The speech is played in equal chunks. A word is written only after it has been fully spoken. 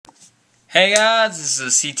Hey guys, this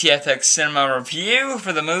is a CTFxCinema review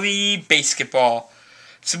for the movie BASEketball.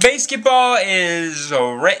 So BASEketball is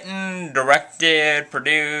written, directed,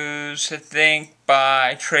 produced, I think,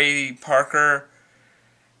 by Trey Parker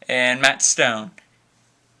and Matt Stone.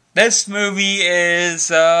 This movie is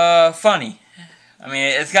funny. I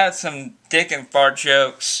mean, it's got some dick and fart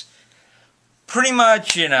jokes. Pretty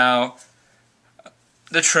much, the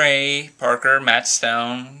Trey Parker, Matt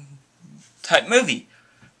Stone type movie.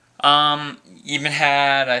 Even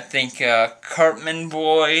had, I think, a Cartman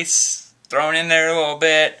voice thrown in there a little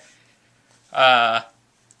bit. All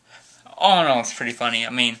in all, it's pretty funny.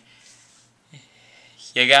 I mean,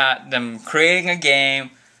 you got them creating a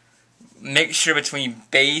game, mixture between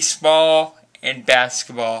baseball and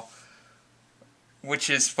basketball,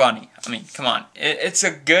 which is funny. I mean, come on. It's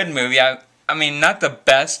a good movie. I mean, not the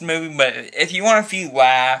best movie, but if you want a few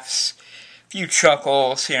laughs, a few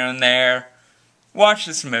chuckles here and there, watch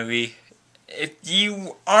this movie. If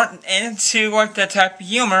you aren't into like that type of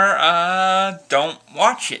humor, don't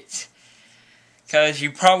watch it, because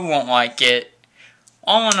you probably won't like it.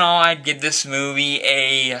 All in all, I'd give this movie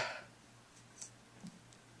a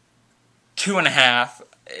 2.5.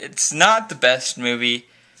 It's not the best movie,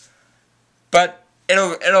 but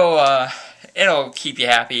it'll keep you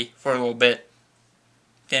happy for a little bit.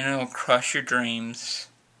 Then it'll crush your dreams.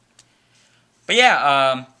 But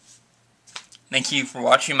yeah, thank you for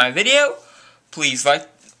watching my video. Please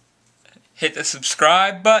hit the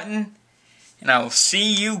subscribe button, and I will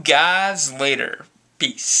see you guys later.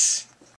 Peace.